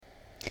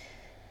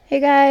Hey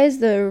guys,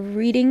 the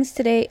readings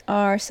today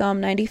are Psalm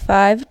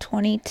 95,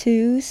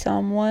 22,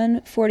 Psalm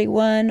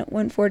 141,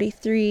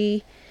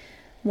 143,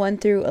 1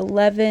 through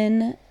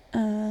 11,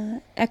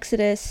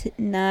 Exodus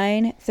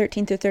 9,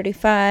 13 through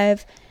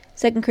 35,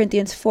 2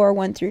 Corinthians 4,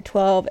 1 through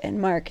 12,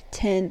 and Mark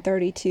 10,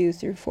 32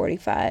 through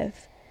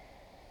 45.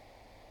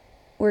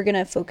 We're going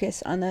to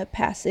focus on the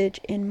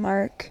passage in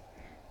Mark,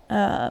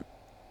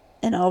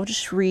 and I'll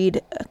just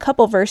read a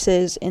couple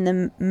verses in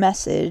the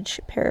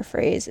Message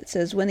paraphrase. It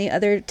says, "When the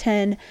other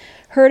 10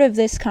 heard of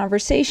this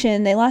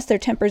conversation, they lost their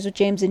tempers with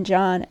James and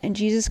John, and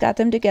Jesus got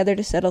them together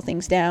to settle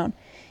things down.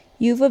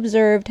 'You've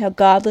observed how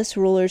godless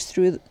rulers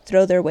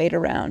throw their weight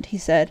around,' he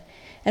said.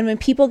 'And when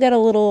people get a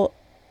little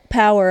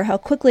power, how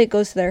quickly it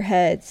goes to their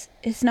heads.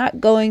 It's not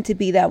going to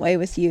be that way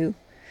with you.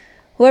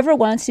 Whoever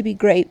wants to be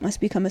great must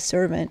become a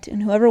servant,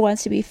 and whoever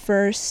wants to be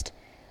first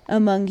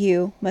among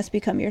you must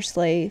become your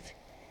slave.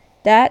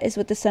 That is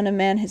what the Son of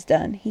Man has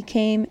done. He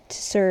came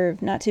to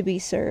serve, not to be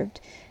served,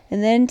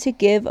 and then to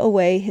give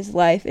away his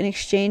life in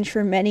exchange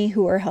for many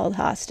who are held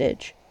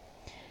hostage.'"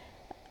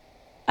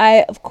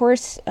 I, of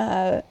course,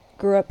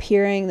 grew up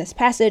hearing this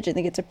passage. I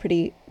think it's a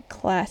pretty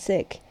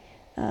classic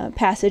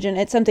passage, and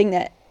it's something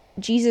that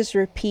Jesus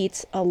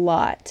repeats a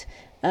lot,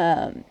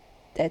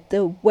 that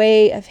the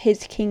way of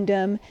his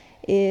kingdom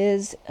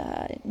is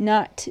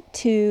not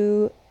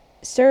to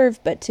serve,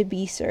 but to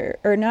be served,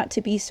 or not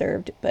to be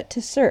served, but to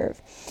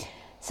serve.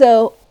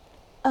 So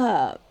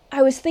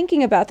I was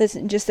thinking about this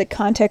in just the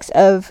context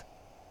of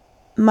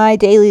my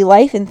daily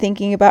life and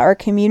thinking about our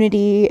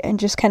community and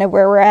just kind of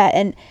where we're at.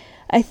 And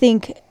I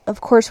think, of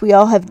course, we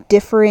all have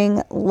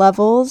differing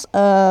levels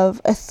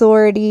of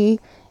authority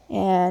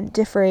and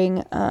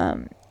differing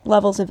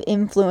levels of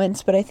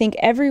influence, but I think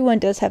everyone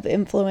does have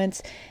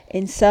influence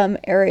in some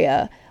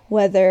area,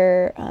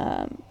 whether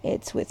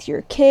it's with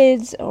your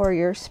kids or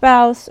your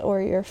spouse or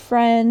your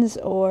friends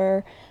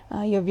or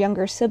you have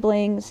younger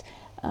siblings,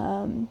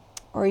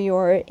 or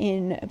you're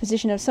in a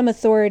position of some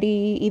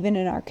authority, even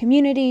in our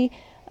community,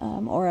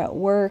 or at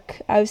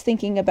work. I was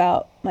thinking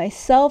about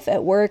myself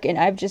at work, and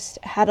I've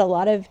just had a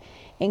lot of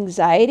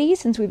anxiety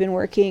since we've been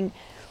working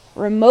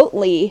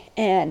remotely.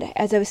 And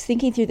as I was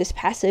thinking through this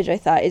passage, I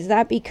thought, is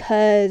that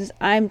because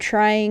I'm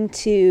trying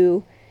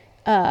to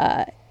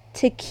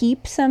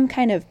keep some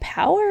kind of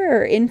power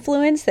or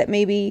influence that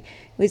maybe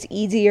was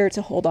easier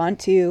to hold on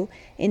to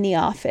in the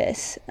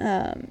office?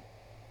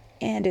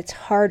 And it's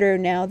harder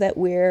now that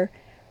we're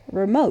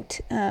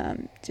remote,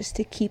 just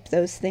to keep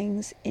those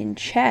things in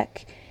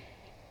check.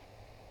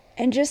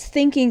 And just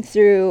thinking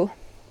through,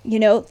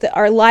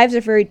 our lives are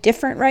very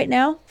different right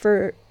now.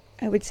 For,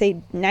 I would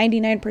say,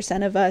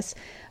 99% of us,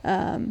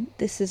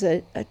 this is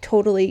a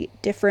totally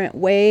different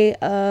way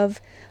of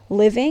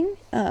living,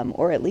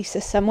 or at least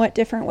a somewhat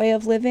different way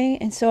of living.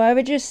 And so I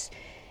would just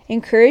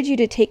encourage you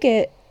to take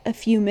a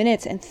few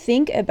minutes and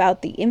think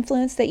about the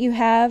influence that you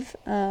have.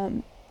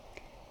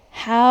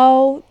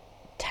 How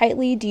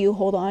tightly do you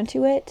hold on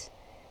to it?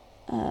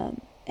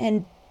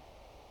 And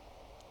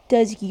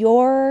does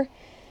your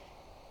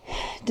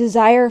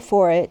desire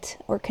for it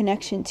or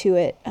connection to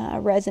it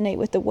resonate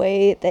with the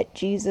way that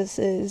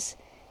Jesus's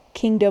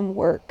kingdom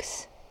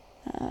works?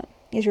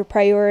 Is your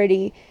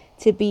priority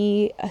to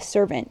be a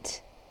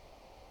servant?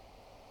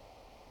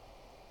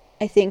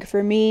 I think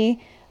for me,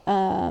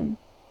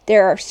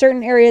 there are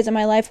certain areas in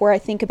my life where I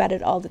think about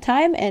it all the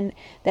time, and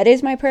that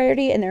is my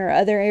priority. And there are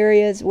other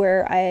areas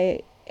where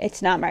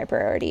it's not my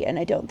priority and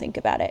I don't think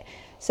about it.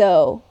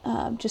 So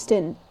just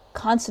in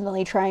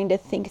constantly trying to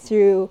think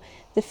through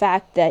the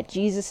fact that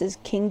Jesus's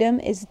kingdom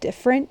is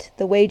different,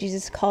 the way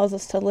Jesus calls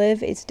us to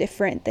live is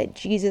different, that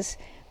Jesus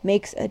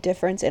makes a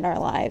difference in our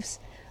lives.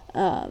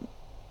 I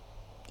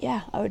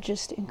would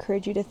just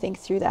encourage you to think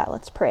through that.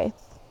 Let's pray.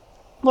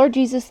 Lord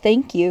Jesus,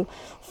 thank you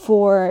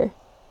for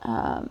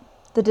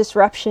the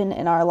disruption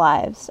in our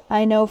lives.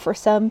 I know for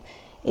some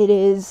it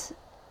is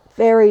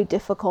very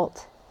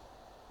difficult,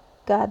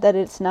 God, that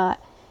it's not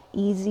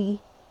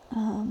easy,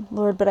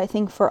 Lord, but I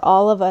think for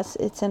all of us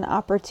it's an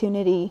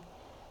opportunity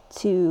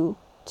to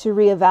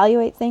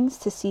reevaluate things,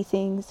 to see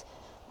things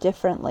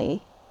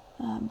differently.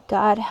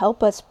 God,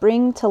 help us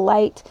bring to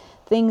light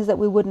things that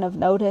we wouldn't have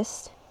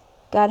noticed.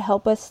 God,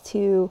 help us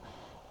to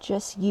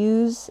just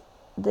use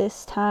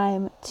this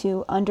time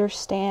to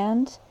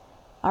understand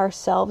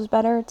ourselves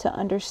better, to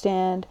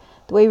understand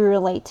the way we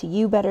relate to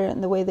you better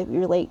and the way that we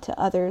relate to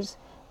others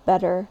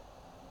better.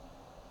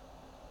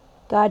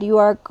 God, you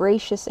are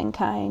gracious and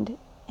kind,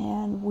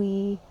 and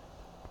we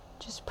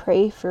just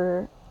pray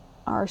for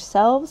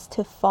ourselves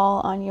to fall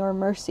on your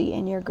mercy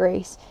and your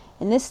grace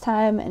in this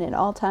time and in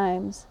all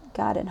times,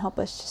 God, and help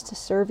us just to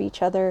serve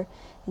each other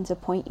and to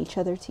point each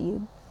other to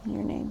you. In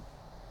your name.